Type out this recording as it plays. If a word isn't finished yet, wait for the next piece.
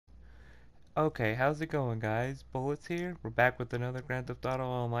Okay, how's it going, guys? Bullets here. We're back with another Grand Theft Auto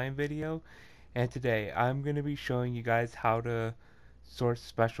Online video, and today I'm going to be showing you guys how to source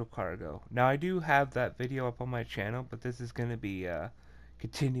special cargo. Now, I do have that video up on my channel, but this is going to be a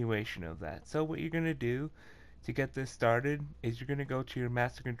continuation of that. So what you're going to do to get this started is you're going to go to your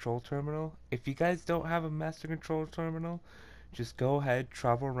Master Control Terminal. If you guys don't have a Master Control Terminal, just go ahead,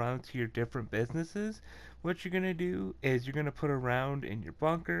 travel around to your different businesses. What you're going to do is you're going to put around in your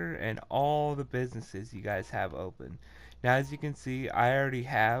bunker and all the businesses you guys have open. Now, as you can see, I already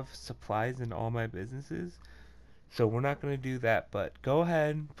have supplies in all my businesses, so we're not going to do that, but go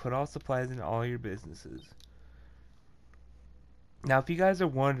ahead and put all supplies in all your businesses. Now, if you guys are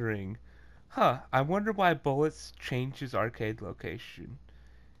wondering, I wonder why Bullets changed his arcade location.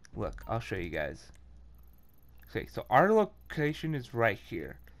 Look, I'll show you guys. Okay, so our location is right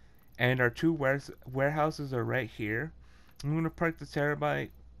here, and our two warehouses are right here. I'm going to park the Terabyte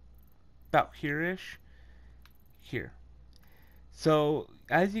about here-ish, here. So,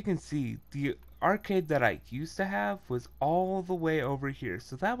 as you can see, the arcade that I used to have was all the way over here.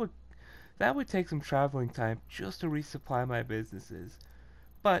 So that would take some traveling time just to resupply my businesses.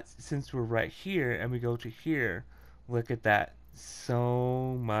 But since we're right here and we go to here, look at that.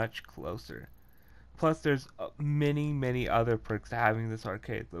 So much closer. Plus, there's many, many other perks to having this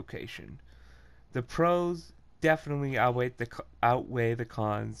arcade location. The pros definitely outweigh the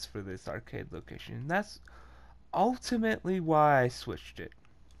cons for this arcade location. And that's ultimately why I switched it.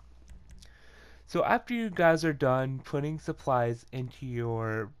 So after you guys are done putting supplies into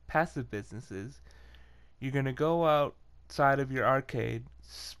your passive businesses, you're going to go outside of your arcade,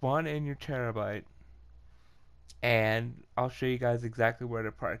 spawn in your terabyte, and I'll show you guys exactly where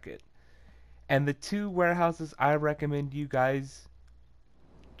to park it. And the two warehouses I recommend you guys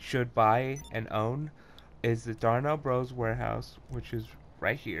should buy and own is the Darnell Bros warehouse, which is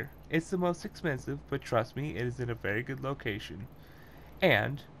right here. It's the most expensive, but trust me, it is in a very good location.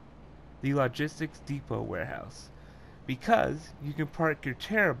 And the Logistics Depot warehouse, because you can park your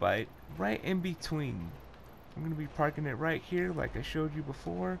terabyte right in between. I'm going to be parking it right here like I showed you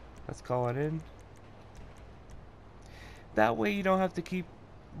before. Let's call it in. That way you don't have to keep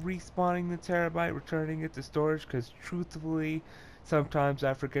respawning the terabyte, returning it to storage, because truthfully, sometimes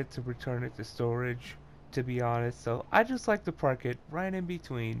I forget to return it to storage, to be honest. So I just like to park it right in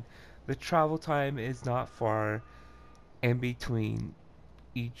between. The travel time is not far in between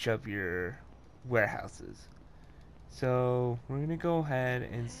each of your warehouses. So we're gonna go ahead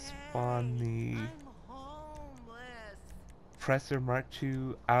and spawn Hey, the I'm homeless. Presser Mark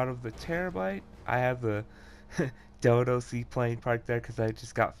II out of the terabyte. I have the Dodo seaplane parked there because I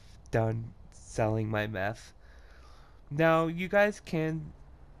just got done selling my meth. Now you guys can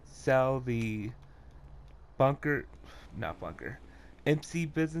sell the bunker, not bunker, MC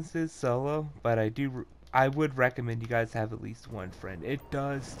businesses solo, but I would recommend you guys have at least one friend. It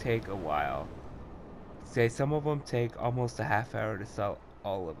does take a while. Say some of them take almost a half hour to sell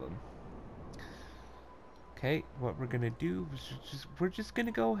all of them. Okay, what we're gonna do is we're just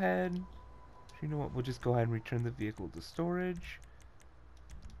gonna go ahead. You know what? We'll just go ahead and return the vehicle to storage.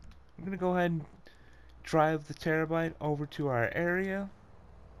 I'm gonna go ahead and drive the terabyte over to our area.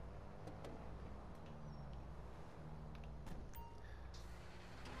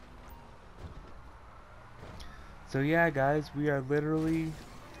 So yeah, guys, we are literally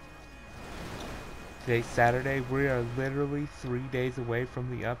today's Saturday. We are literally 3 days away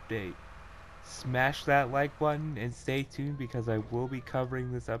from the update. Smash that like button and stay tuned because I will be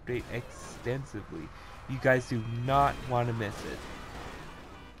covering this update extensively. You guys do not want to miss it.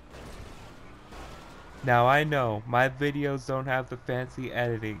 Now I know my videos don't have the fancy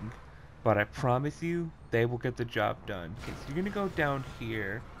editing, but I promise you they will get the job done. Okay, so you're gonna go down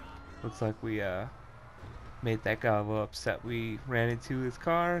here. Looks like we made that guy a little upset. We ran into his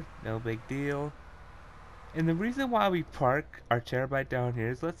car, no big deal. And the reason why we park our terabyte down here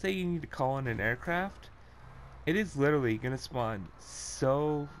is, let's say you need to call in an aircraft. It is literally gonna spawn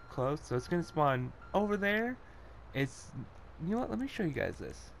so close. So it's gonna spawn over there. It's, you know what, let me show you guys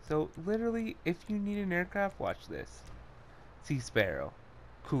this. So literally, if you need an aircraft, watch this. Sea Sparrow,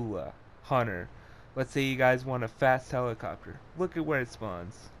 Kula, Hunter. Let's say you guys want a fast helicopter. Look at where it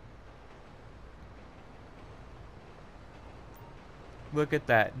spawns. Look at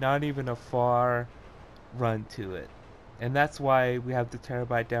that. Not even a far run to it. And that's why we have the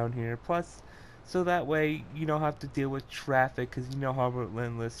terabyte down here. Plus, so that way you don't have to deal with traffic, because you know how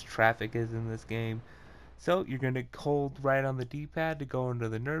relentless traffic is in this game. So you're going to hold right on the D-pad to go into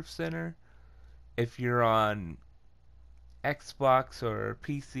the nerve center. If you're on Xbox or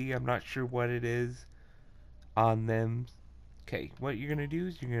PC, I'm not sure what it is on them. Okay, what you're going to do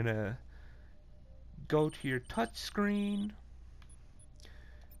is you're going to go to your touch screen.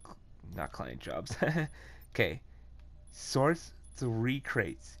 Not client jobs. Okay, source 3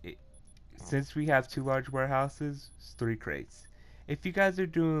 crates. Since we have 2 large warehouses, it's 3 crates. If you guys are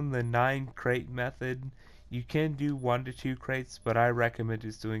doing the 9 crate method, you can do 1 to 2 crates, but I recommend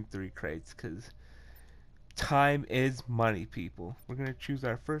just doing 3 crates because time is money, people. We're gonna choose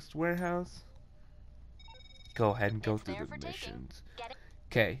our first warehouse. Go ahead and go through the missions.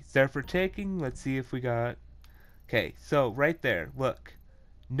 Okay, it's there for taking. Let's see if we got. Okay, so right there, look.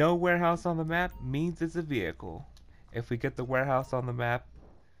 No warehouse on the map means it's a vehicle. If we get the warehouse on the map,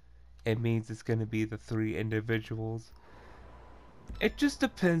 it means it's going to be the 3 individuals. It just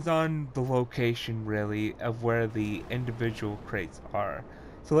depends on the location, really, of where the individual crates are.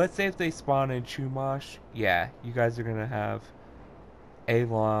 So let's say if they spawn in Chumash, yeah, you guys are going to have a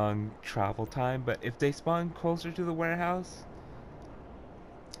long travel time. But if they spawn closer to the warehouse,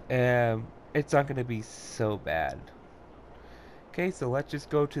 it's not going to be so bad. Okay, so let's just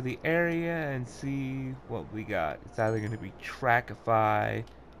go to the area and see what we got. It's either going to be Trackify,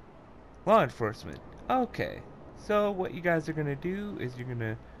 Law Enforcement. Okay, so what you guys are going to do is you're going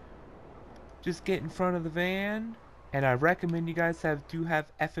to just get in front of the van. And I recommend you guys do have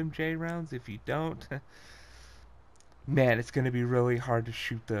FMJ rounds. If you don't, man, it's going to be really hard to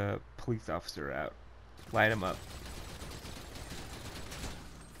shoot the police officer out. Light him up.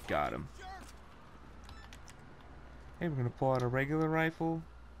 Got him. Hey, we're gonna pull out a regular rifle.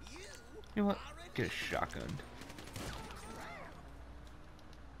 You know what? Get a shotgun.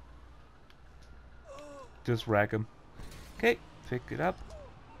 Just rack him. Okay, pick it up.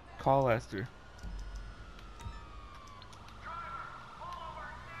 Call Lester.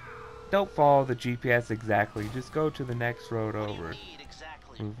 Don't follow the GPS exactly. Just go to the next road over.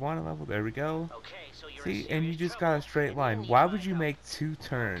 Move 1 level. There we go. See, and you just got a straight line. Why would you make 2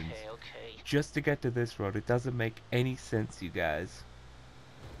 turns just to get to this road? It doesn't make any sense, you guys.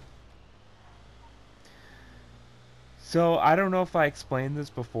 So I don't know if I explained this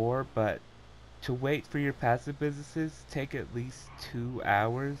before, but to wait for your passive businesses take at least 2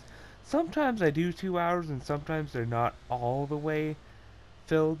 hours. Sometimes I do 2 hours and sometimes they're not all the way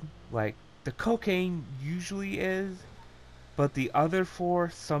filled. Like the cocaine usually is, but the other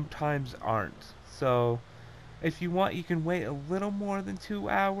 4 sometimes aren't. So if you want, you can wait a little more than 2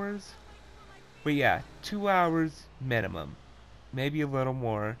 hours. But yeah, 2 hours minimum. Maybe a little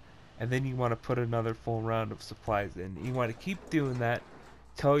more. And then you want to put another full round of supplies in. You want to keep doing that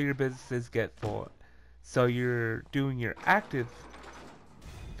till your businesses get full. So you're doing your active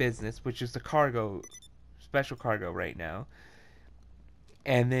business, which is the cargo, special cargo right now.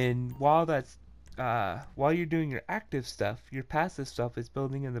 And then while you're doing your active stuff, your passive stuff is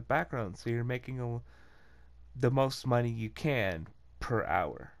building in the background. So you're making the most money you can per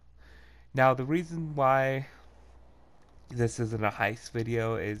hour. Now the reason why this isn't a heist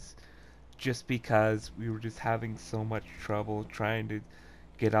video is just because we were just having so much trouble trying to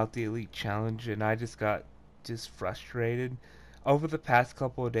get out the Elite Challenge, and I just got frustrated. Over the past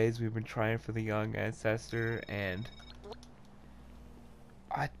couple of days we've been trying for the Young Ancestor, and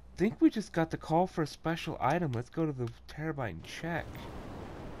I think we just got the call for a special item. Let's go to the Terabyte and check.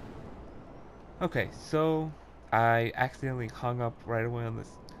 Okay, so I accidentally hung up right away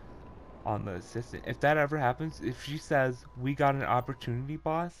on the assistant. If that ever happens, if she says we got an opportunity,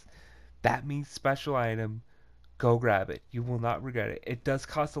 boss, that means special item. Go grab it. You will not regret it. It does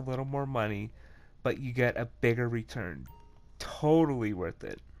cost a little more money, but you get a bigger return. Totally worth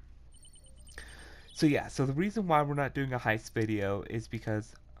it. So yeah, so the reason why we're not doing a heist video is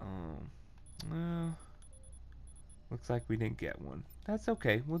because looks like we didn't get one. That's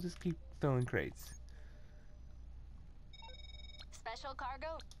okay. We'll just keep filling crates. Special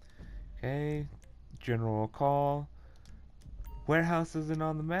cargo. Okay, general call. Warehouse isn't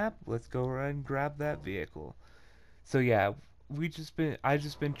on the map. Let's go ahead and grab that vehicle. So yeah, I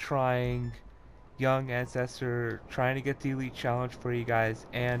just been trying Young Ancestor, trying to get the Elite Challenge for you guys,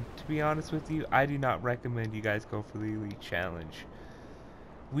 and to be honest with you, I do not recommend you guys go for the Elite Challenge.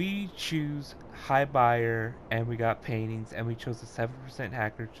 We choose high buyer and we got paintings, and we chose a 7%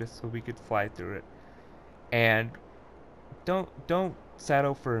 hacker just so we could fly through it. And don't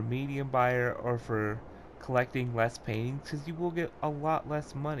settle for a medium buyer or for collecting less paintings, because you will get a lot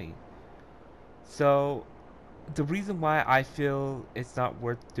less money. So the reason why I feel it's not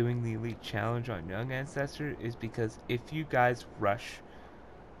worth doing the Elite Challenge on Young Ancestor is because if you guys rush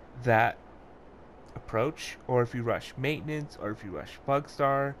that approach, or if you rush maintenance, or if you rush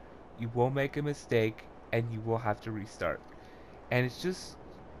Bugstar, you will make a mistake and you will have to restart. And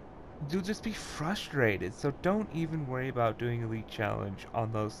you'll just be frustrated. So don't even worry about doing Elite Challenge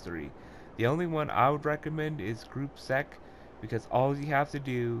on those 3. The only one I would recommend is Group Sec, because all you have to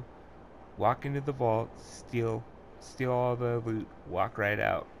do, walk into the vault, steal all the loot, walk right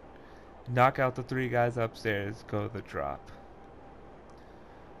out. Knock out the 3 guys upstairs, go to the drop.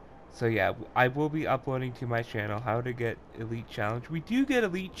 So yeah, I will be uploading to my channel how to get Elite Challenge. We do get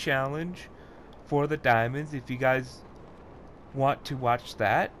Elite Challenge for the diamonds if you guys want to watch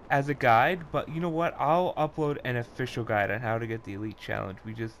that as a guide, but you know what? I'll upload an official guide on how to get the Elite Challenge.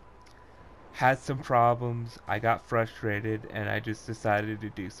 We just had some problems, I got frustrated, and I just decided to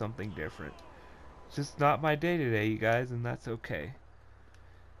do something different. It's just not my day today, you guys, and that's okay.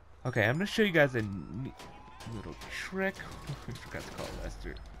 Okay, I'm gonna show you guys a neat little trick. I forgot to call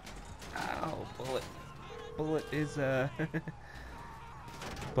Lester. Ow, Bullet. Bullet is,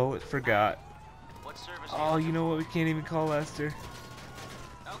 Bullet forgot. What service Oh, you know what? We can't even call Lester.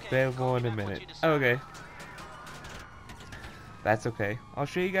 Okay, Available in a minute. Okay. That's okay. I'll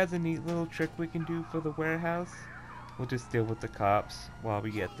show you guys a neat little trick we can do for the warehouse. We'll just deal with the cops while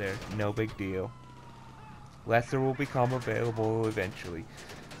we get there. No big deal. Lester will become available eventually.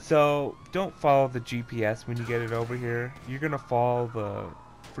 So, don't follow the GPS when you get it over here. You're going to follow the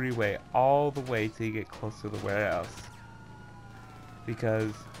freeway all the way till you get close to the warehouse.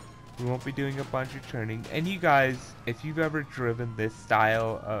 Because we won't be doing a bunch of turning. And you guys, if you've ever driven this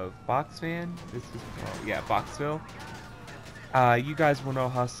style of box van, this is, well, yeah, Boxville. You guys will know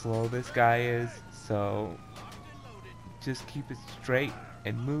how slow this guy is, so just keep it straight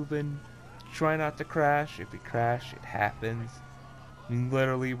and moving. Try not to crash. If you crash, it happens. I mean,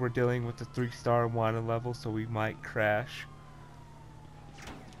 literally, we're dealing with the 3-star wanted level, so we might crash.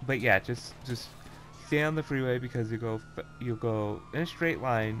 But yeah, just stay on the freeway because you'll go in a straight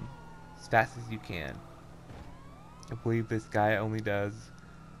line as fast as you can. I believe this guy only does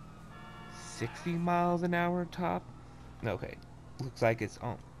 60 miles an hour top. Okay, looks like it's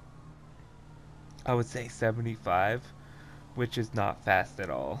on. I would say 75, which is not fast at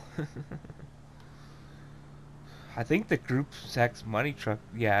all. I think the Group Sec money truck,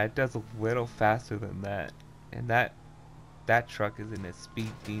 yeah, it does a little faster than that, and that truck isn't a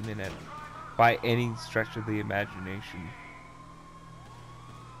speed demon by any stretch of the imagination.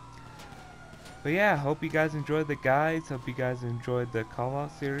 But yeah, hope you guys enjoyed the guides. Hope you guys enjoyed the call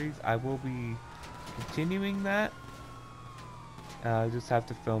out series. I will be continuing that. I just have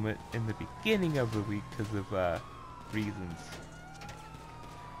to film it in the beginning of the week because of reasons.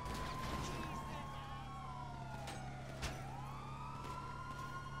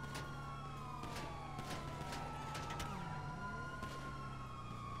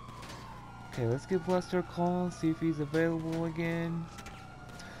 Okay, let's give Lester a call and see if he's available again.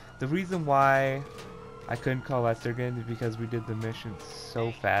 The reason why I couldn't call Lester again is because we did the mission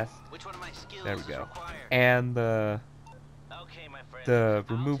so fast. Which one of my skills There we is go. required? And the Okay, my friend.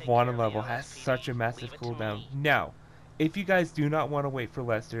 remove I'll take wanted care of the level has LSPD. such a massive Leave it to cooldown. me. Now, if you guys do not want to wait for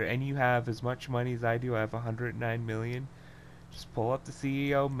Lester and you have as much money as I do, I have 109 million, just pull up the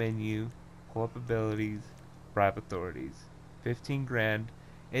CEO menu, pull up abilities, bribe authorities. 15 grand.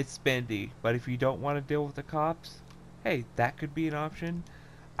 It's spendy, but if you don't want to deal with the cops, hey, that could be an option.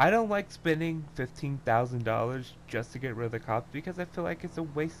 I don't like spending $15,000 just to get rid of the cops because I feel like it's a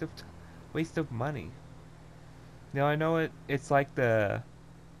waste of money. Now I know it's like the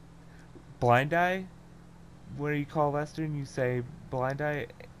blind eye where you call Lester and you say blind eye.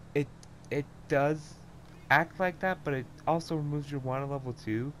 It does act like that, but it also removes your wanted level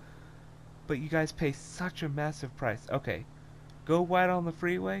too. But you guys pay such a massive price. Okay, go wide on the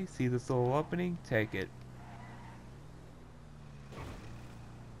freeway. See this little opening? Take it.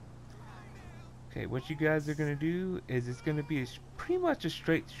 Okay, what you guys are gonna do is it's gonna be pretty much a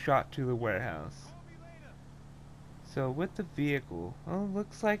straight shot to the warehouse. So with the vehicle, well,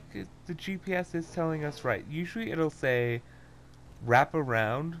 looks like the GPS is telling us right. Usually it'll say wrap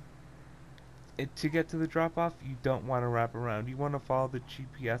around. To get to the drop off, you don't want to wrap around. You want to follow the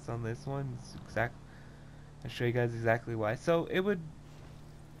GPS on this one. I'll show you guys exactly why. So it would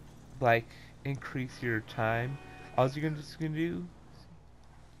like increase your time. All you're just gonna do,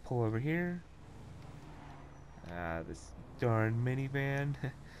 pull over here. This darn minivan.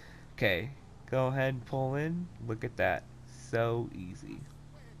 Okay, go ahead and pull in. Look at that. So easy.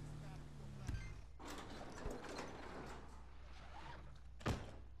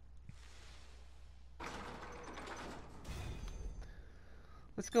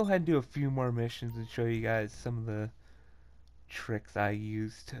 Let's go ahead and do a few more missions and show you guys some of the tricks I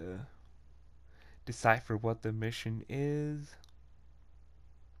use to decipher what the mission is.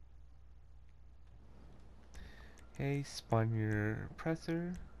 Okay, spawn your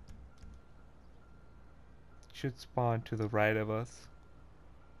oppressor. Should spawn to the right of us.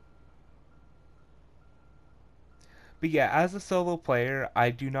 But yeah, as a solo player, I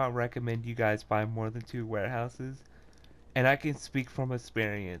do not recommend you guys buy more than 2 warehouses. And I can speak from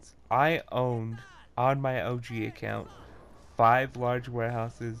experience. I owned, on my OG account, 5 large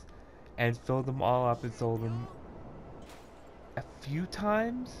warehouses and filled them all up and sold them a few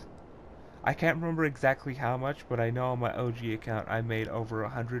times. I can't remember exactly how much, but I know on my OG account I made over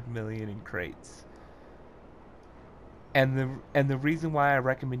 100 million in crates. And the reason why I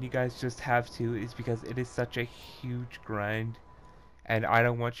recommend you guys just have 2 is because it is such a huge grind, and I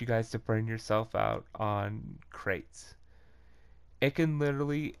don't want you guys to burn yourself out on crates. It can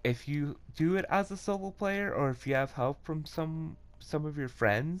literally, if you do it as a solo player or if you have help from some of your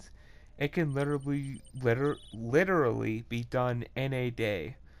friends, it can literally be done in a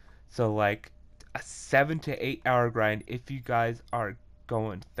day. So like a 7 to 8 hour grind if you guys are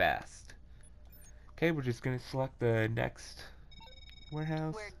going fast. Okay, we're just gonna select the next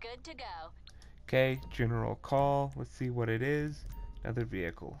warehouse. We're good to go. Okay, general call. Let's see what it is. Another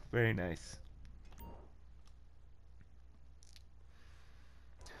vehicle. Very nice.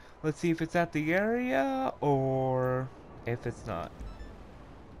 Let's see if it's at the area or if it's not.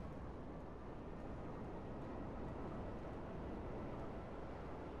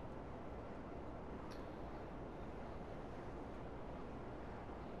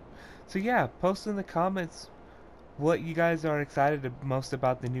 So yeah, post in the comments what you guys are excited most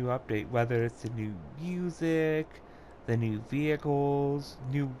about the new update, whether it's the new music, the new vehicles,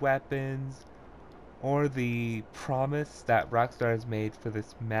 new weapons, or the promise that Rockstar has made for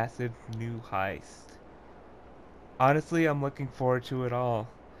this massive new heist. Honestly, I'm looking forward to it all.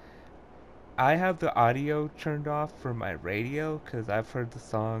 I have the audio turned off from my radio because I've heard the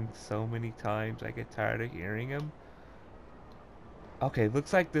song so many times I get tired of hearing them. Okay,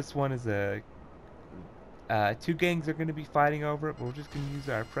 looks like this one is a 2 gangs are going to be fighting over it, but we're just going to use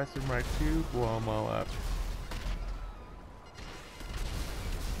our Oppressor Mark II, blow them all up.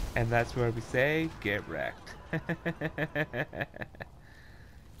 And that's where we say, get wrecked.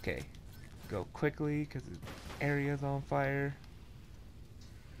 Okay, go quickly because the area's on fire.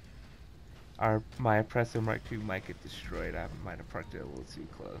 My Oppressor Mark II might get destroyed. I might have parked it a little too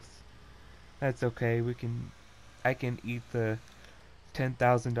close. That's okay. I can eat the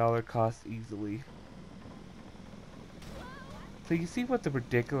 $10,000 cost easily. So you see what the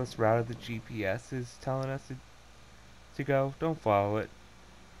ridiculous route of the GPS is telling us to go? Don't follow it.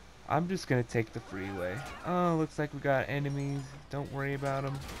 I'm just gonna take the freeway. Oh, looks like we got enemies. Don't worry about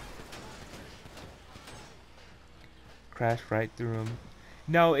them. Crash right through them.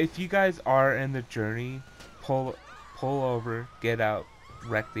 No, if you guys are in the journey, pull over, get out,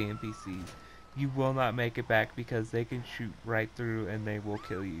 wreck the NPCs. You will not make it back because they can shoot right through and they will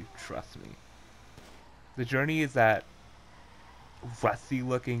kill you. Trust me. The journey is that rusty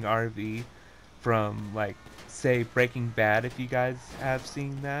looking RV from, like, say Breaking Bad, if you guys have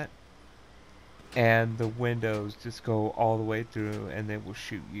seen that. And the windows just go all the way through and they will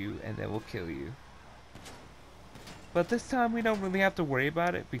shoot you and they will kill you. But this time we don't really have to worry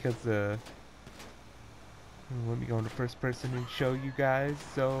about it because let me go into first person and show you guys.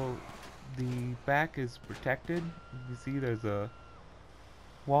 So the back is protected. You see there's a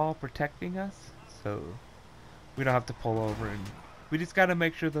wall protecting us, so we don't have to pull over, and we just gotta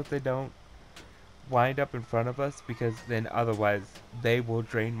make sure that they don't wind up in front of us because then otherwise they will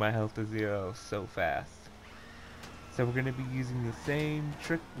drain my health to 0 so fast. So we're gonna be using the same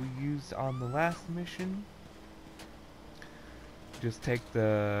trick we used on the last mission. Just take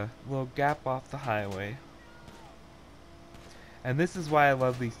the little gap off the highway. And this is why I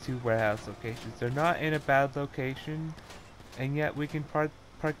love these 2 warehouse locations. They're not in a bad location, and yet we can park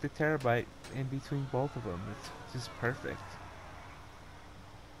the Terabyte in between both of them. It's just perfect.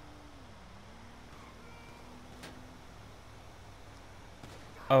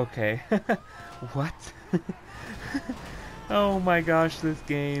 Okay. What? Oh my gosh, this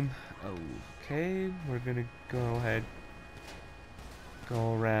game. Okay, we're gonna go ahead.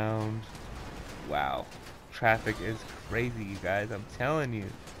 Go around. Wow. Traffic is crazy, you guys. I'm telling you.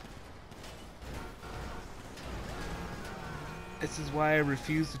 This is why I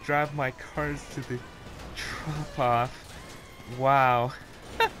refuse to drive my cars to the drop-off. Wow.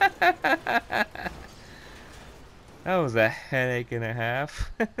 That was a headache and a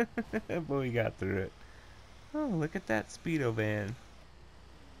half. But we got through it. Oh, look at that Speedo van.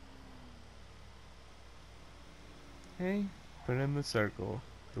 Okay, put in the circle.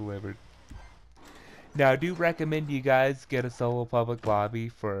 Delivered. Now, I do recommend you guys get a solo public lobby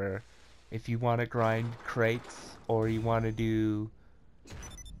for if you want to grind crates or you want to do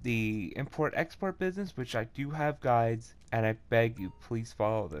the import-export business, which I do have guides, and I beg you, please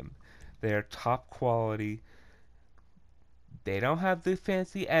follow them. They are top quality. They don't have the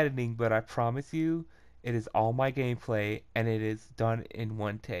fancy editing, but I promise you, it is all my gameplay, and it is done in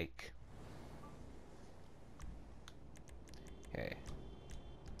one take. Okay.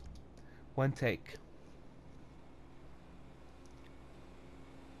 One take.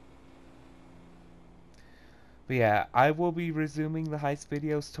 But yeah, I will be resuming the heist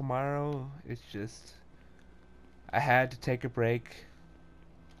videos tomorrow. It's just, I had to take a break.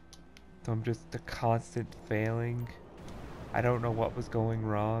 So I'm just a constant failing. I don't know what was going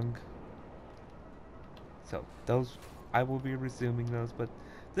wrong. So those, I will be resuming those, but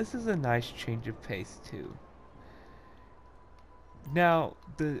this is a nice change of pace too. Now,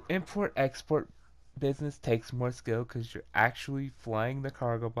 the import-export business takes more skill because you're actually flying the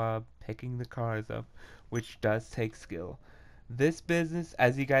cargo bob, picking the cars up, which does take skill. This business,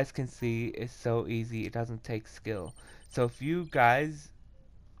 as you guys can see, is so easy, it doesn't take skill. So if you guys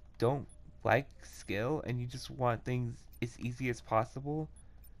don't like skill and you just want things as easy as possible,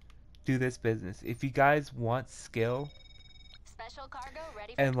 do this business. If you guys want skill Special cargo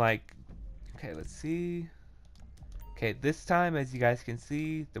ready for and like, okay, let's see. Okay, this time, as you guys can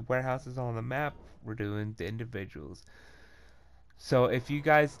see, the warehouse is on the map. We're doing the individuals. So if you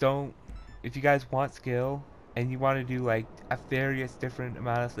guys want skill and you want to do like a various different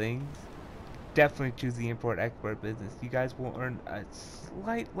amount of things, definitely choose the import-export business. You guys will earn a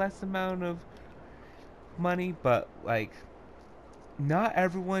slight less amount of money, but like, not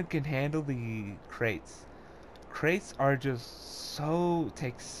everyone can handle the crates. Crates are just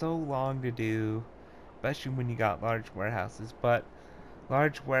take so long to do, especially when you got large warehouses, but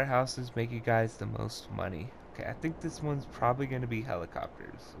large warehouses make you guys the most money. Okay, I think this one's probably going to be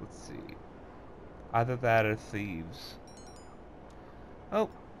helicopters. Let's see. Either that or thieves. Oh,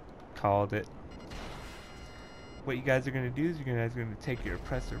 called it. What you guys are going to do is you guys are going to take your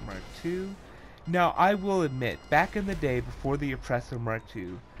Oppressor Mark II. Now, I will admit, back in the day before the Oppressor Mark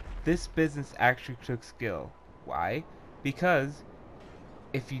II, this business actually took skill. Why? Because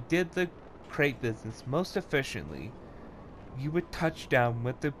if you did the crate business most efficiently, you would touch down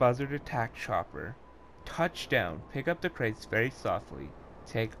with the buzzard attack chopper, touch down, pick up the crates very softly,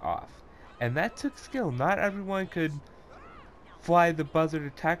 take off. And that took skill. Not everyone could fly the buzzard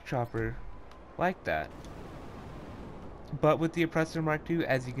attack chopper like that. But with the Oppressor Mark II,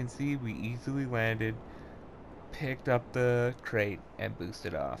 as you can see, we easily landed, picked up the crate, and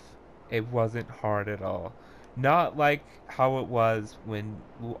boosted off. It wasn't hard at all. Not like how it was when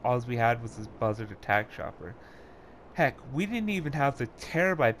all we had was this buzzard attack chopper. Heck, we didn't even have the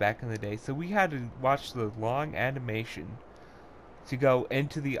terabyte back in the day, so we had to watch the long animation to go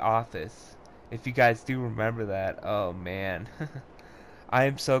into the office. If you guys do remember that, oh man. I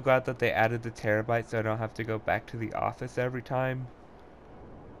am so glad that they added the terabyte so I don't have to go back to the office every time.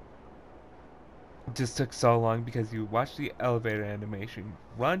 It just took so long because you watch the elevator animation,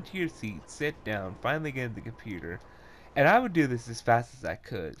 run to your seat, sit down, finally get in the computer. And I would do this as fast as I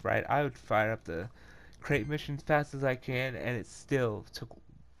could, right? I would fire up the crate mission as fast as I can, and it still took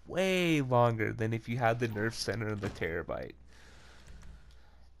way longer than if you had the nerf center and the terabyte.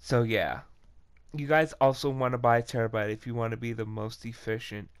 So yeah, you guys also want to buy a terabyte if you want to be the most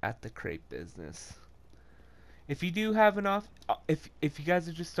efficient at the crate business. If you do have if you guys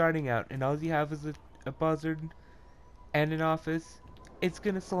are just starting out and all you have is a buzzard and an office, it's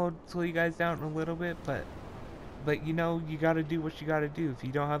gonna slow you guys down a little bit, but you know, you gotta do what you gotta do. If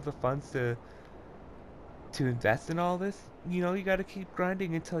you don't have the funds to invest in all this, you know, you gotta keep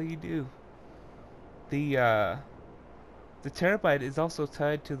grinding until you do. The terabyte is also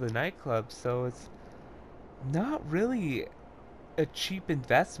tied to the nightclub, so it's not really a cheap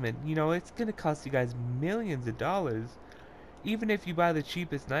investment. You know, it's gonna cost you guys millions of dollars. Even if you buy the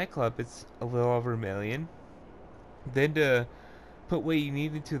cheapest nightclub, it's a little over $1 million. Then to put what you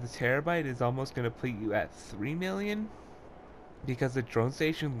need into the terabyte is almost gonna put you at $3 million. Because the drone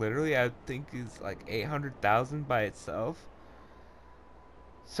station literally, I think, is like 800,000 by itself.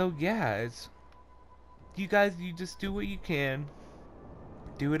 So yeah, it's, you guys, you just do what you can.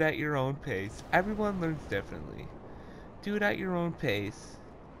 Do it at your own pace. Everyone learns differently. Do it at your own pace.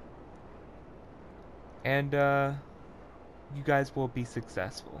 And you guys will be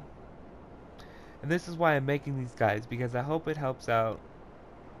successful. And this is why I'm making these guides, because I hope it helps out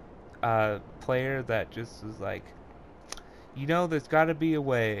a player that just is like, you know, there's gotta be a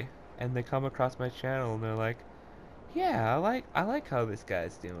way, and they come across my channel and they're like, yeah, I like how this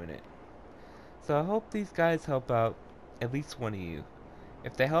guy's doing it. So I hope these guys help out at least one of you.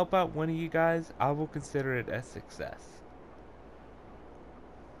 If they help out one of you guys, I will consider it a success.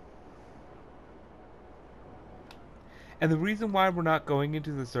 And the reason why we're not going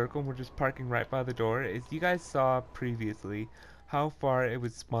into the circle, we're just parking right by the door, is you guys saw previously how far it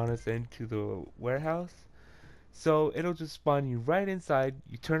would spawn us into the warehouse. So it'll just spawn you right inside,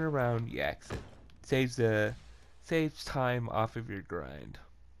 you turn around, you exit. Saves time off of your grind.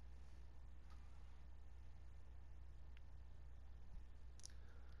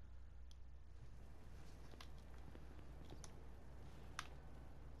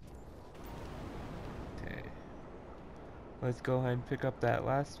 Okay. Let's go ahead and pick up that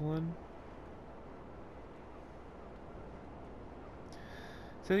last one.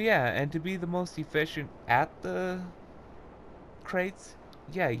 So yeah, and to be the most efficient at the crates,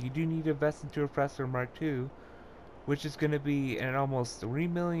 yeah, you do need to invest into a Oppressor Mark II, which is going to be an almost $3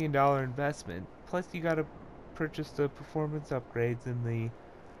 million investment. Plus you got to purchase the performance upgrades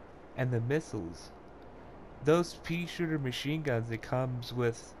and the missiles. Those pea shooter machine guns that comes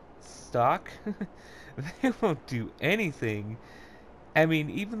with stock, they won't do anything. I mean,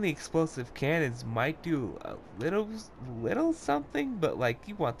 even the explosive cannons might do a little something, but like,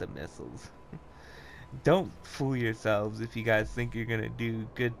 you want the missiles. Don't fool yourselves if you guys think you're gonna do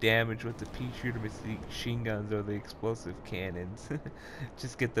good damage with the pea shooter machine guns or the explosive cannons.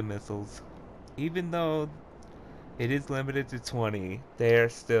 Just get the missiles. Even though it is limited to 20, they are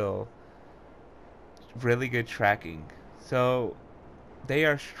still really good tracking. So they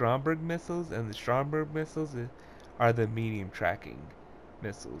are Stromberg missiles, and the Stromberg missiles are the medium tracking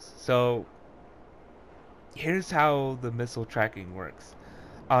missiles. So here's how the missile tracking works.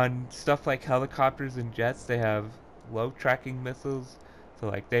 On stuff like helicopters and jets, they have low tracking missiles, so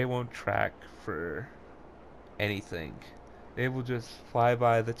like they won't track for anything. They will just fly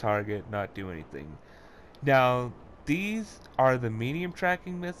by the target, not do anything. Now, these are the medium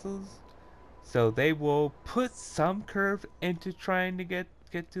tracking missiles, so they will put some curve into trying to get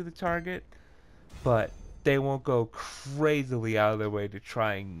to the target, but they won't go crazily out of their way to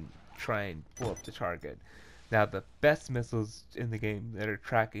try and pull up the target. Now, the best missiles in the game that are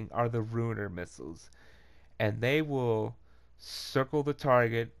tracking are the Ruiner missiles, and they will circle the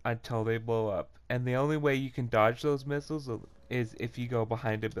target until they blow up. And the only way you can dodge those missiles is if you go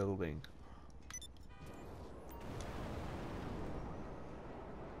behind a building.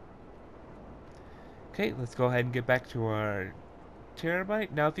 Okay, let's go ahead and get back to our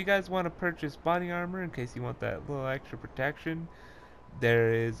Terabyte. Now, if you guys want to purchase body armor in case you want that little extra protection,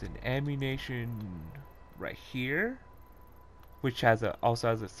 there is an ammunition right here, which also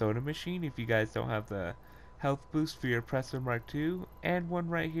has a soda machine if you guys don't have the health boost for your Oppressor Mark II, and one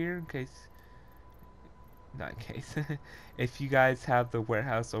right here in case, not in case, if you guys have the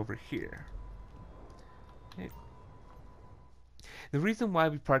warehouse over here. Okay. The reason why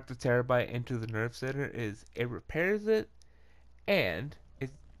we parked the Terabyte into the Nerf Center is it repairs it, and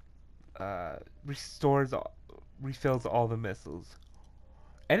it refills all the missiles.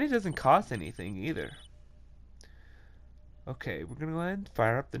 And it doesn't cost anything either. Okay, we're gonna go ahead and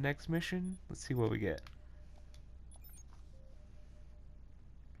fire up the next mission. Let's see what we get.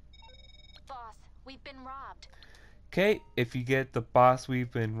 Boss, we've been robbed. Okay, if you get the boss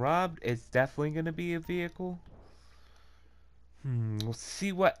we've been robbed, it's definitely gonna be a vehicle. We'll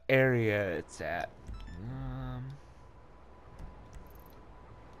see what area it's at.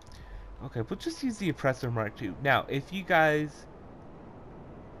 Okay, we'll just use the Oppressor Mark II. Now, if you guys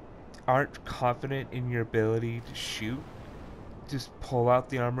aren't confident in your ability to shoot, just pull out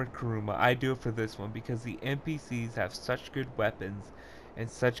the Armored Kuruma. I do it for this one because the NPCs have such good weapons and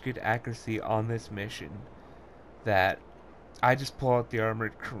such good accuracy on this mission that I just pull out the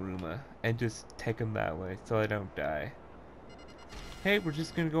Armored Kuruma and just take them that way so I don't die. Hey, we're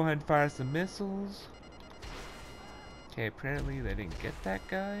just gonna go ahead and fire some missiles. Okay, apparently they didn't get that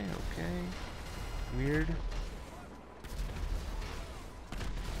guy. Okay. Weird.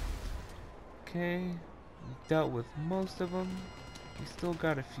 Okay. We dealt with most of them. We still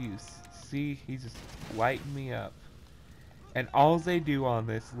got a few. See, he's just lighting me up. And all they do on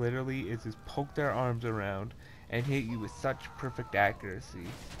this literally is just poke their arms around and hit you with such perfect accuracy.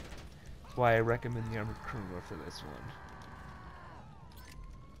 That's why I recommend the Armored Kuruma for this one.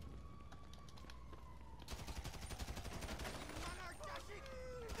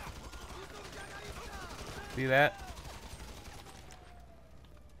 See that?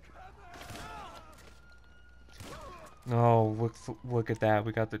 Oh, look at that.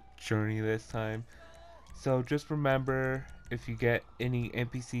 We got the journey this time. So just remember, if you get any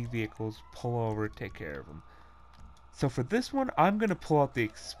NPC vehicles, pull over, take care of them. So for this one, I'm going to pull out the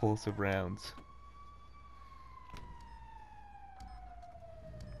explosive rounds.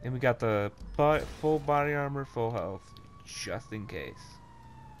 And we got the full body armor, full health, just in case.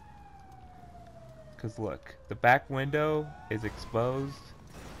 Because look, the back window is exposed.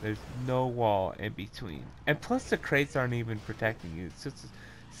 There's no wall in between. And plus the crates aren't even protecting you. It's just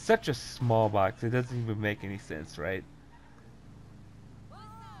such a small box. It doesn't even make any sense, right?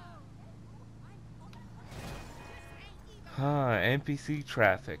 Huh, NPC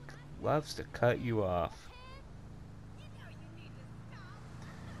traffic. Loves to cut you off.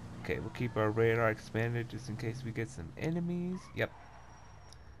 Okay, we'll keep our radar expanded just in case we get some enemies. Yep.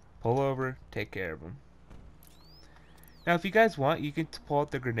 Pull over, take care of them. Now, if you guys want, you can pull out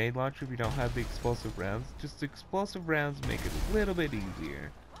the grenade launcher if you don't have the explosive rounds. Just the explosive rounds make it a little bit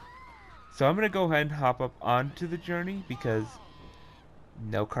easier. So I'm going to go ahead and hop up onto the journey because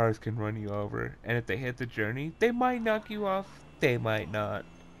no cars can run you over. And if they hit the journey, they might knock you off. They might not.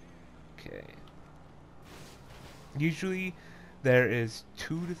 Okay. Usually, there is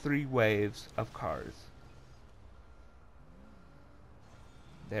 2 to 3 waves of cars.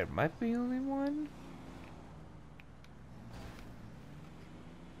 There might be only one.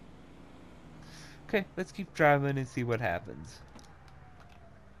 Okay, let's keep driving and see what happens.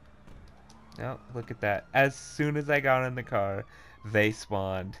 Oh, look at that. As soon as I got in the car, they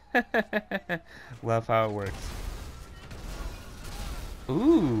spawned. Love how it works.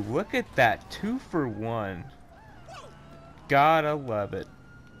 Ooh, look at that. 2 for 1. Gotta love it.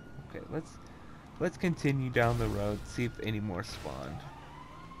 Okay, let's continue down the road, see if any more spawned.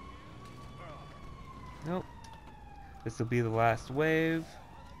 Nope. This will be the last wave.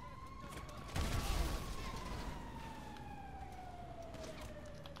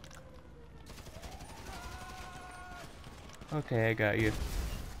 Okay, I got you.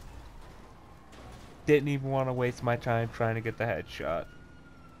 Didn't even want to waste my time trying to get the headshot.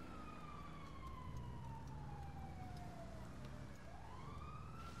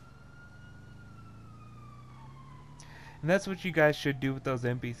 And that's what you guys should do with those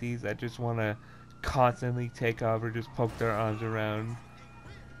NPCs that just want to constantly take cover, just poke their arms around.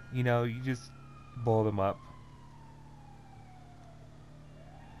 You know, you just blow them up.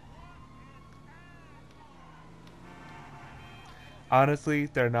 Honestly,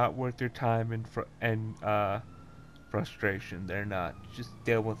 they're not worth your time and frustration. They're not. Just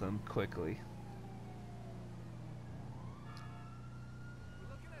deal with them quickly.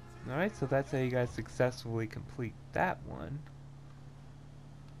 Alright, so that's how you guys successfully complete that one.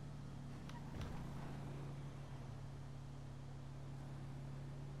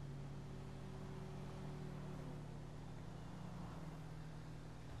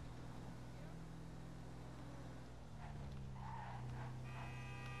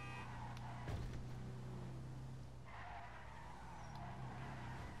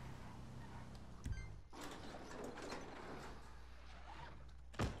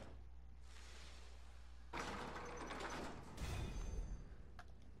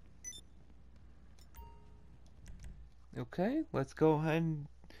 Okay, let's go ahead and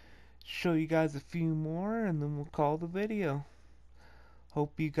show you guys a few more and then we'll call the video.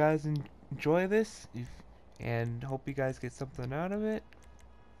 Hope you guys enjoy this and hope you guys get something out of it.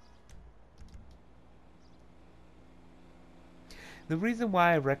 The reason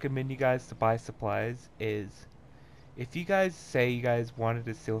why I recommend you guys to buy supplies is if you guys say you guys wanted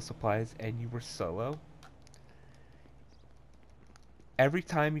to steal supplies and you were solo, every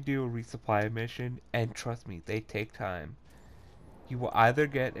time you do a resupply mission, and trust me, they take time, you will either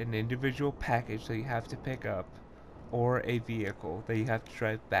get an individual package that you have to pick up or a vehicle that you have to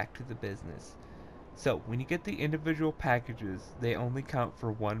drive back to the business. So when you get the individual packages, they only count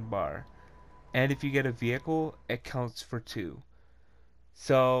for 1 bar. And if you get a vehicle, it counts for 2.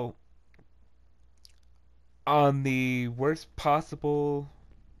 So on the worst possible,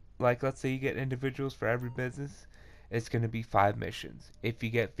 like let's say you get individuals for every business, it's going to be 5 missions. If you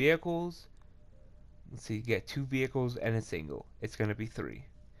get vehicles, let's see, you get 2 vehicles and a single, it's going to be 3.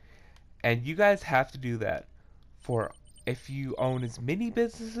 And you guys have to do that for, if you own as many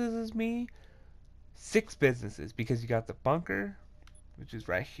businesses as me, 6 businesses, because you got the bunker, which is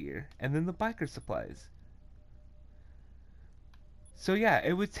right here, and then the biker supplies. So yeah,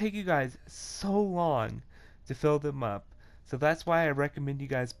 it would take you guys so long to fill them up. So that's why I recommend you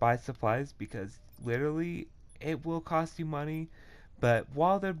guys buy supplies, because literally it will cost you money, but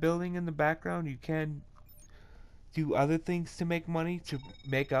while they're building in the background, you can do other things to make money to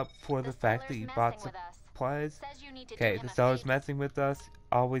make up for the fact that you bought supplies. Okay, the seller's messing with us.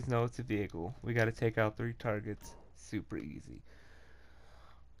 Always know it's a vehicle. We gotta take out 3 targets. Super easy.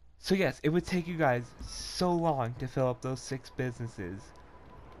 So yes, it would take you guys so long to fill up those 6 businesses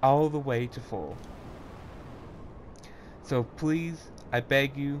all the way to full. So please, I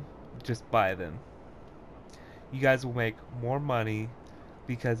beg you, just buy them. You guys will make more money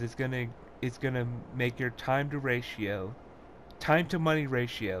because it's gonna is gonna make your time to money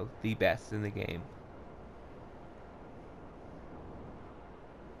ratio the best in the game.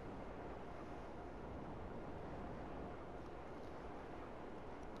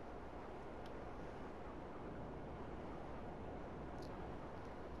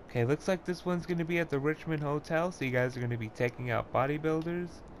 Okay, looks like this one's gonna be at the Richmond Hotel, so you guys are gonna be taking out bodybuilders.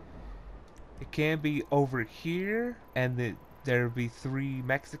 It can be over here, and there'll be 3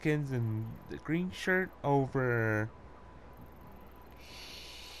 Mexicans in the green shirt over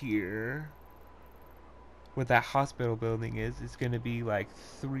here. Where that hospital building is, it's gonna be like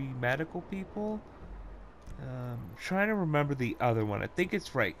 3 medical people. Trying to remember the other one. I think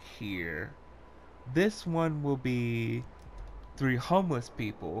it's right here. This one will be 3 homeless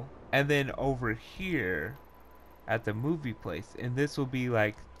people, and then over here at the movie place, and this will be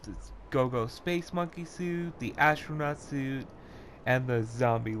like the Go-Go Space Monkey suit, the astronaut suit, and the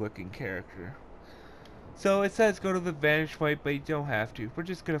zombie looking character. So it says go to the vantage point, but you don't have to. We're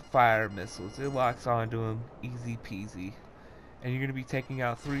just gonna fire missiles. It locks onto them, easy peasy. And you're gonna be taking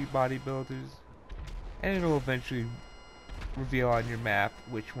out 3 bodybuilders, and it'll eventually reveal on your map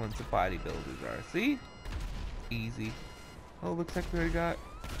which ones the bodybuilders are. See? Easy. Oh, looks like we already got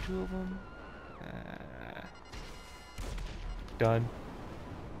 2 of them. Done.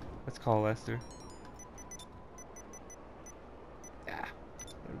 Let's call Lester. Yeah.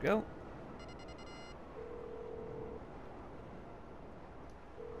 There we go.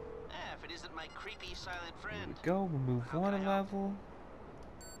 If it isn't my creepy silent There friend. we go. We'll move How one can I help? level.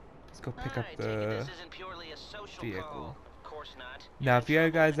 Let's go pick up I take it the this isn't purely a social vehicle. call. Of course not. Now, You're if in you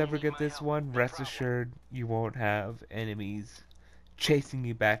trouble guys and you ever need get my this help. one, No rest problem. assured you won't have enemies chasing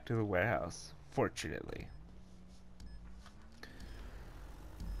you back to the warehouse, fortunately.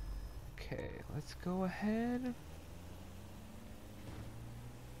 Okay, let's go ahead.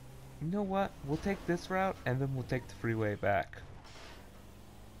 You know what? We'll take this route, and then we'll take the freeway back.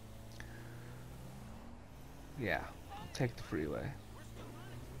 Yeah, we'll take the freeway.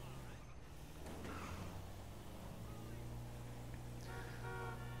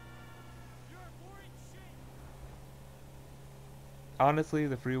 Honestly,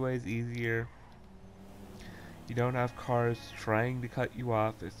 the freeway is easier. You don't have cars trying to cut you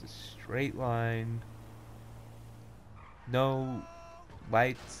off. It's a straight line. No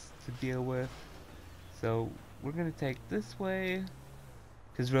lights to deal with. So we're gonna take this way,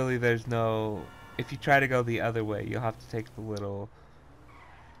 because really there's no, if you try to go the other way, you'll have to take the little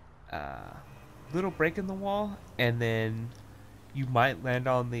break in the wall, and then you might land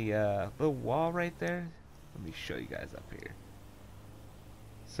on the little wall right there. Let me show you guys up here.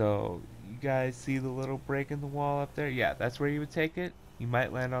 So you guys see the little break in the wall up there? Yeah, that's where you would take it. You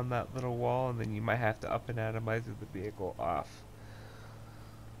might land on that little wall, and then you might have to up and atomizer the vehicle off.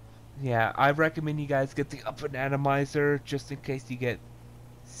 Yeah, I recommend you guys get the up and atomizer just in case you get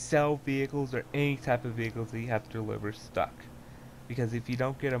sell vehicles or any type of vehicles that you have to deliver stuck. Because if you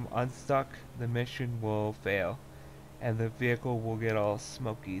don't get them unstuck, the mission will fail, and the vehicle will get all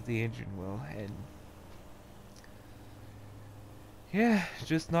smoky, the engine will, and yeah,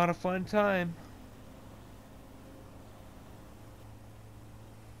 just not a fun time.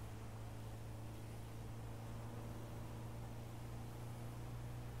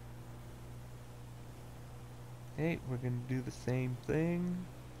 Okay, we're gonna do the same thing.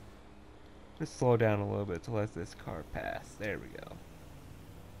 Just slow down a little bit to let this car pass. There we go.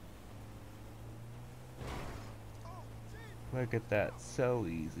 Look at that, so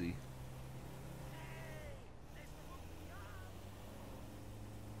easy.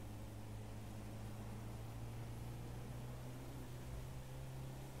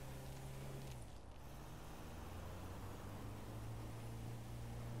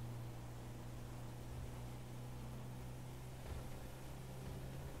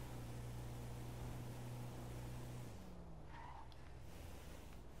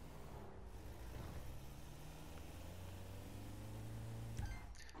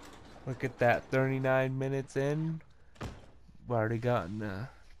 Look at that, 39 minutes in. We've already gotten a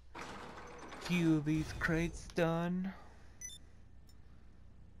few of these crates done.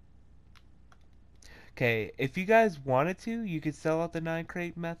 Okay, if you guys wanted to, you could sell out the 9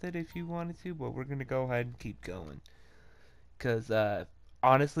 crate method if you wanted to, but we're gonna go ahead and keep going. Because,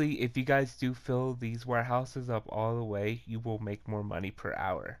 honestly, if you guys do fill these warehouses up all the way, you will make more money per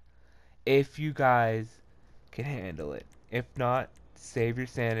hour. If you guys can handle it. If not, save your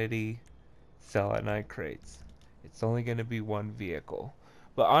sanity, sell at 9 crates. It's only going to be 1 vehicle.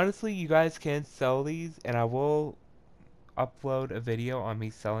 But honestly, you guys can sell these, and I will upload a video on me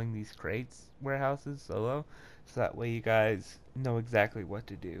selling these crates warehouses solo, so that way you guys know exactly what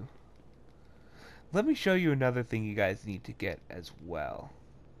to do. let me show you another thing you guys need to get as well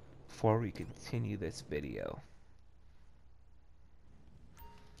before we continue this video.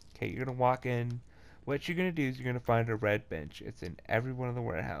 Okay, you're gonna walk in. What you're gonna do is you're gonna find a red bench. It's in every one of the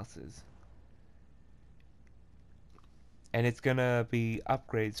warehouses. And it's gonna be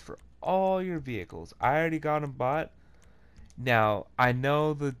upgrades for all your vehicles. I already got them bought. Now, I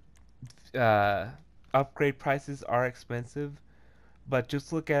know the upgrade prices are expensive, but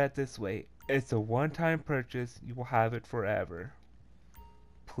just look at it this way. It's a one-time purchase. You will have it forever.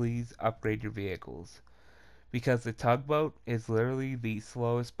 Please upgrade your vehicles. Because the tugboat is literally the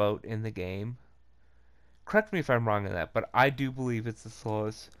slowest boat in the game. Correct me if I'm wrong on that, but I do believe it's the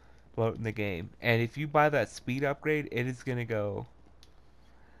slowest boat in the game. And if you buy that speed upgrade, it is going to go,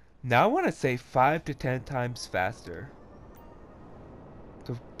 now I want to say 5 to 10 times faster.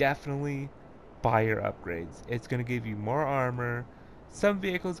 So definitely buy your upgrades. It's going to give you more armor. Some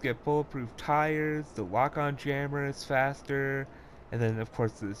vehicles get bulletproof tires. The lock-on jammer is faster. And then of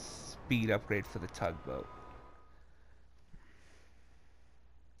course the speed upgrade for the tugboat.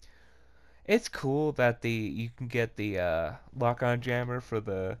 It's cool that you can get the lock-on jammer for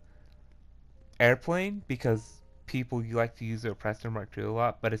the airplane because people like to use their Oppressor Mark II a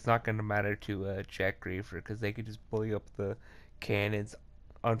lot, but it's not going to matter to a Jet Griefer because they can just bully up the cannons,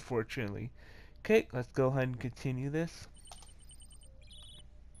 unfortunately. Okay, let's go ahead and continue this.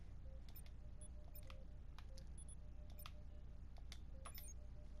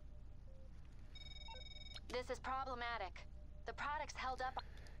 This is problematic. The product's held up.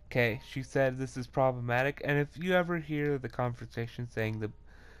 Okay, she said this is problematic, and if you ever hear the conversation saying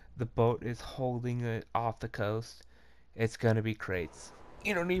the boat is holding it off the coast, it's gonna be crates.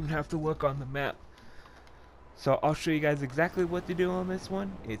 You don't even have to look on the map. So I'll show you guys exactly what to do on this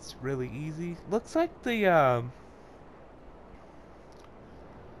one. It's really easy. Looks like the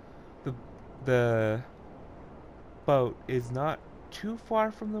boat is not too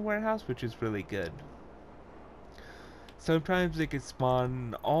far from the warehouse, which is really good. Sometimes they can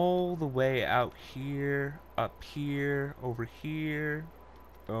spawn all the way out here, up here, over here,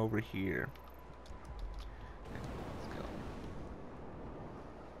 over here. Let's go.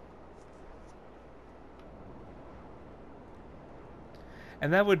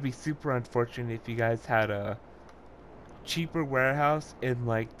 And that would be super unfortunate if you guys had a cheaper warehouse in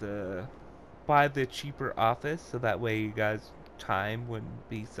like by the cheaper office, so that way you guys' time wouldn't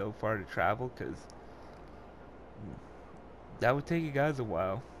be so far to travel, because that would take you guys a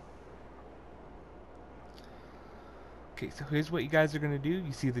while. Okay, so here's what you guys are gonna do.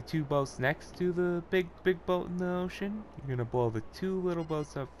 You see the two boats next to the big boat in the ocean? You're gonna blow the two little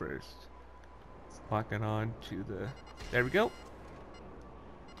boats up first. Let's lock it on to the... There we go.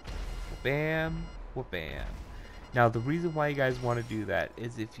 Bam, bam. Now the reason why you guys want to do that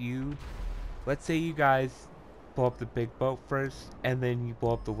is if you... Let's say you guys blow up the big boat first, and then you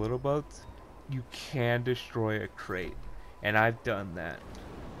blow up the little boats. You can destroy a crate. And I've done that.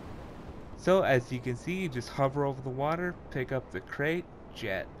 So as you can see, you just hover over the water, pick up the crate,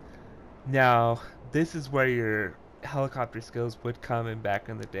 jet. Now, this is where your helicopter skills would come in back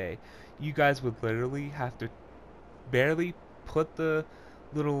in the day. You guys would literally have to barely put the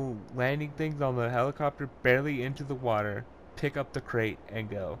little landing things on the helicopter barely into the water, pick up the crate, and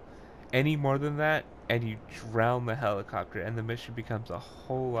go. Any more than that, and you drown the helicopter, and the mission becomes a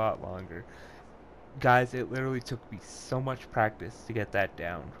whole lot longer. Guys, it literally took me so much practice to get that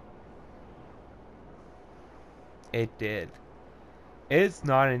down. It did. It's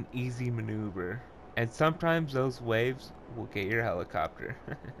not an easy maneuver, and sometimes those waves will get your helicopter.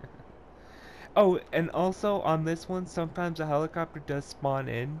 Oh, and also on this one, sometimes a helicopter does spawn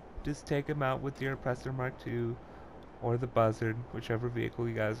in. Just take them out with your Oppressor Mark II or the Buzzard, whichever vehicle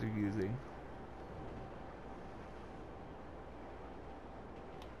you guys are using.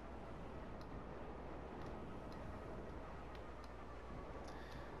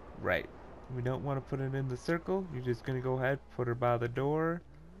 Right. We don't want to put it in the circle. You're just going to go ahead, put her by the door.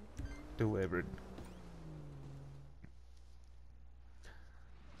 Delivered.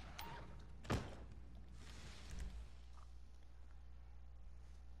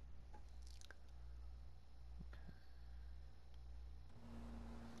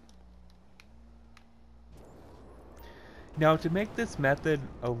 Now to make this method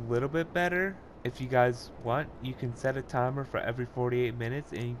a little bit better, if you guys want, you can set a timer for every 48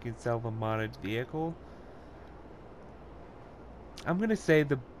 minutes and you can sell the modded vehicle. I'm gonna say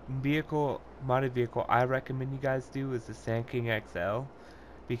the modded vehicle I recommend you guys do is the Sand King XL,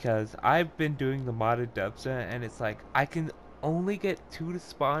 because I've been doing the modded Dubsa and it's like I can only get 2 to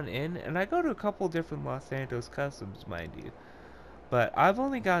spawn in, and I go to a couple different Los Santos customs, mind you, But I've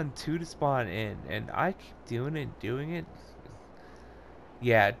only gotten 2 to spawn in, and I keep doing it.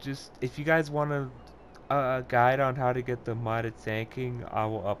 Yeah, just if you guys want a guide on how to get the modded Sand King, I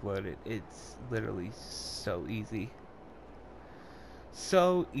will upload it. It's literally so easy.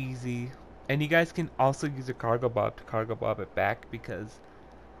 So easy. And you guys can also use a cargo bob to cargo bob it back, because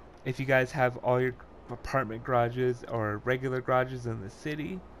if you guys have all your apartment garages or regular garages in the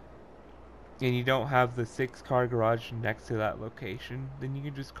city, and you don't have the 6-car garage next to that location, then you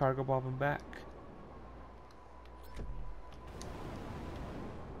can just cargo bob them back.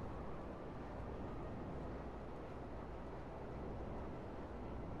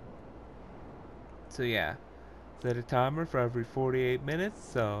 So yeah, set a timer for every 48 minutes,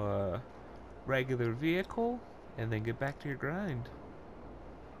 so regular vehicle, and then get back to your grind.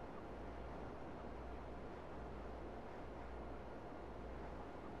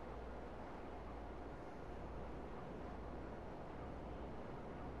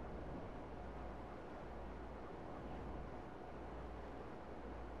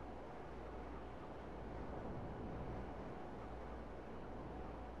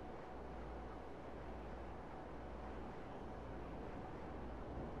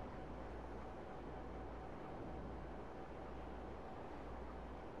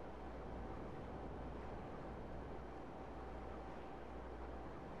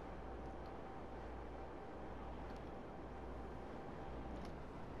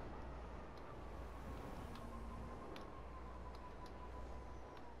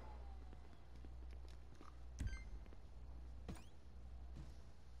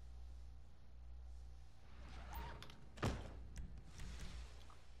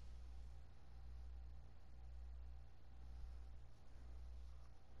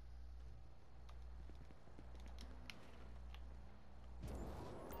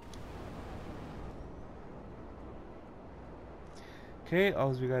 Okay,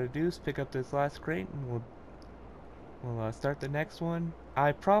 all we gotta do is pick up this last crate, and we'll start the next one.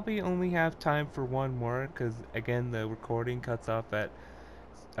 I probably only have time for one more, because again the recording cuts off at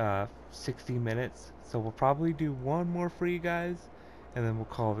 60 minutes. So we'll probably do one more for you guys, and then we'll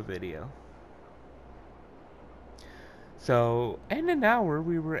call the video. So in an hour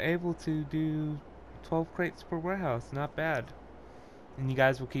we were able to do 12 crates per warehouse. Not bad. And you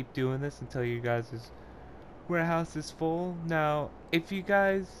guys will keep doing this until you guys' warehouse is full. Now, if you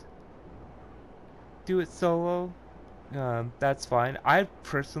guys do it solo, that's fine. I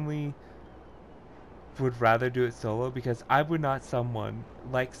personally would rather do it solo, because I would not someone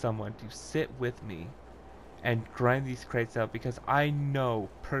to sit with me and grind these crates out, because I know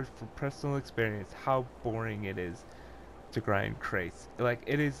from personal experience how boring it is to grind crates. Like,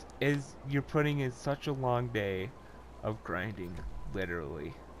 it is you're putting in such a long day of grinding,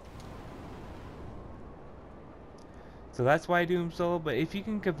 literally. So that's why I do them solo. But if you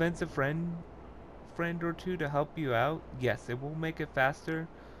can convince a friend or two to help you out, yes, it will make it faster.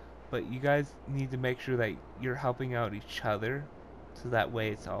 But you guys need to make sure that you're helping out each other, so that way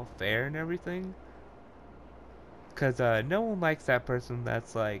it's all fair and everything. Because no one likes that person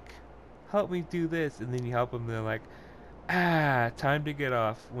that's like, help me do this, and then you help them, and they're like, time to get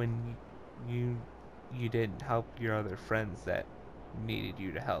off, when you didn't help your other friends that needed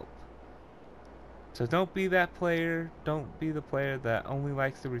you to help. So don't be that player. Don't be the player that only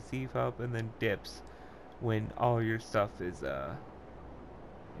likes to receive help and then dips when all your stuff is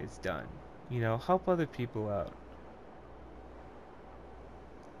done. You know, help other people out.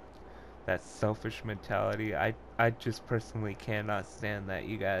 That selfish mentality, I just personally cannot stand that,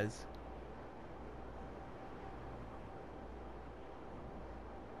 you guys.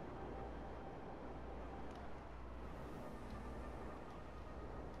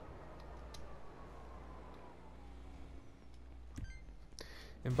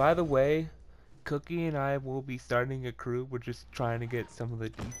 And by the way, Cookie and I will be starting a crew. We're just trying to get some of the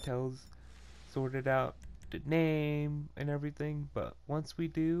details sorted out, the name and everything. But once we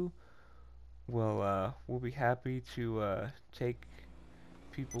do, we'll be happy to take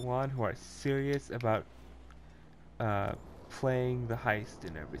people on who are serious about playing the heist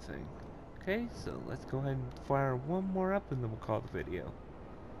and everything. Okay, so let's go ahead and fire one more up, and then we'll call the video.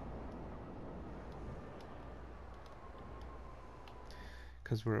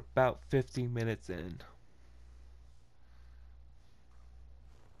 Because we're about 50 minutes in.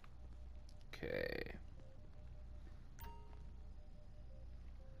 Okay.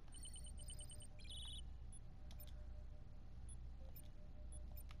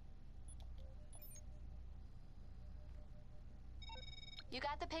 You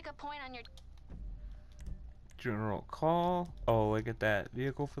got the pickup point on your... General call. Oh, look at that.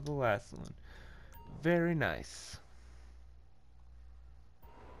 Vehicle for the last one. Very nice.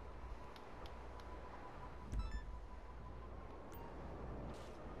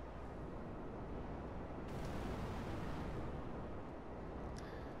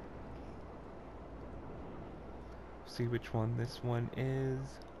 see which one this one is.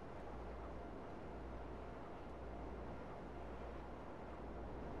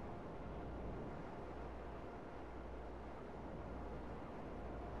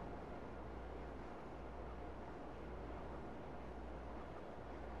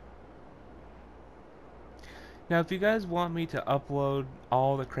 Now, if you guys want me to upload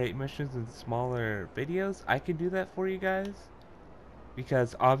all the crate missions in smaller videos, I can do that for you guys.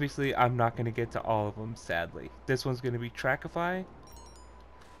 Because obviously, I'm not going to get to all of them, sadly. This one's going to be Trackify.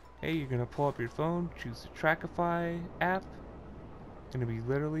 Hey, you're going to pull up your phone, choose the Trackify app. It's going to be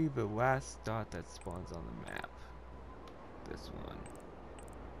literally the last dot that spawns on the map. This one.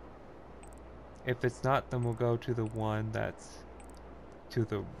 If it's not, then we'll go to the one that's to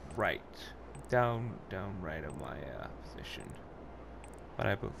the right. Down right of my position. But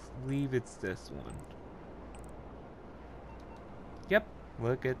I believe it's this one. Yep,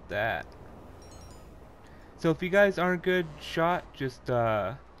 look at that. So if you guys aren't good shot, just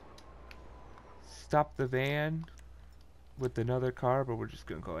stop the van with another car, but we're just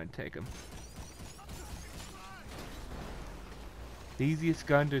gonna go ahead and take him. The easiest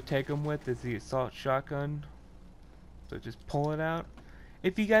gun to take them with is the assault shotgun. So just pull it out.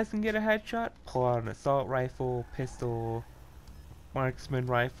 If you guys can get a headshot, pull out an assault rifle, pistol, marksman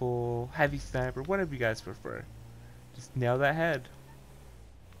rifle, heavy sniper, whatever you guys prefer. Just nail that head.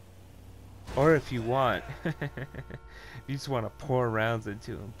 Or if you want, you just want to pour rounds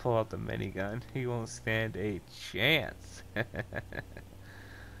into him, pull out the minigun. He won't stand a chance.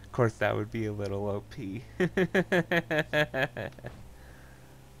 Of course, that would be a little OP.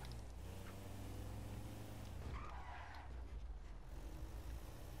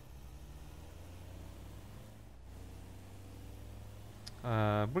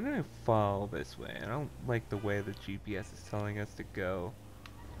 We're gonna follow this way. I don't like the way the GPS is telling us to go.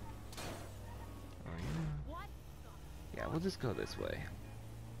 Oh, yeah, we'll just go this way.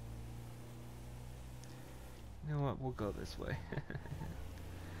 You know what? We'll go this way.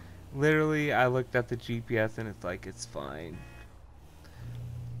 Literally, I looked at the GPS and it's like, it's fine.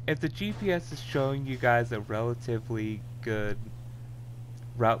 If the GPS is showing you guys a relatively good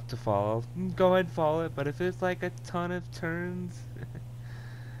route to follow, go ahead and follow it. But if it's like a ton of turns,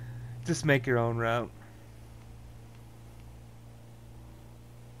 just make your own route.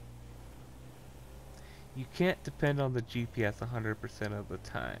 You can't depend on the GPS 100% of the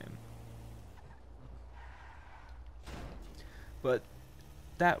time. But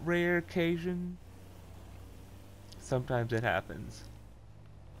that rare occasion, sometimes it happens.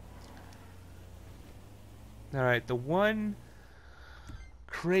 Alright, the one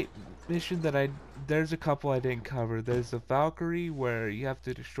crate mission that there's a couple I didn't cover. There's a Valkyrie where you have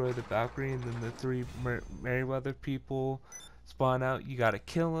to destroy the Valkyrie, and then the three Merryweather people spawn out. You gotta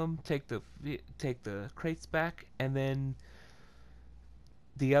kill them, take the crates back, and then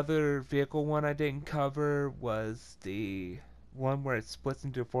the other vehicle one I didn't cover was the one where it splits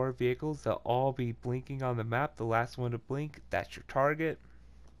into 4 vehicles. They'll all be blinking on the map. The last one to blink, that's your target.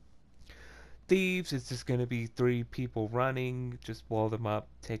 Thieves, it's just gonna be 3 people running. Just blow them up,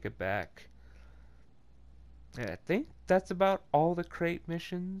 take it back. And I think that's about all the crate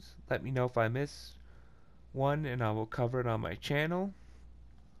missions. Let me know if I miss one and I will cover it on my channel.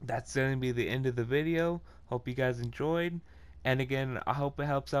 That's going to be the end of the video. Hope you guys enjoyed. And again, I hope it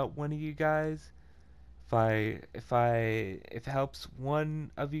helps out one of you guys. If it helps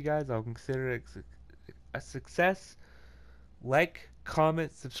one of you guys, I'll consider it a success. Like,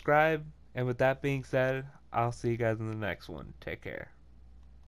 comment, subscribe, and with that being said, I'll see you guys in the next one. Take care.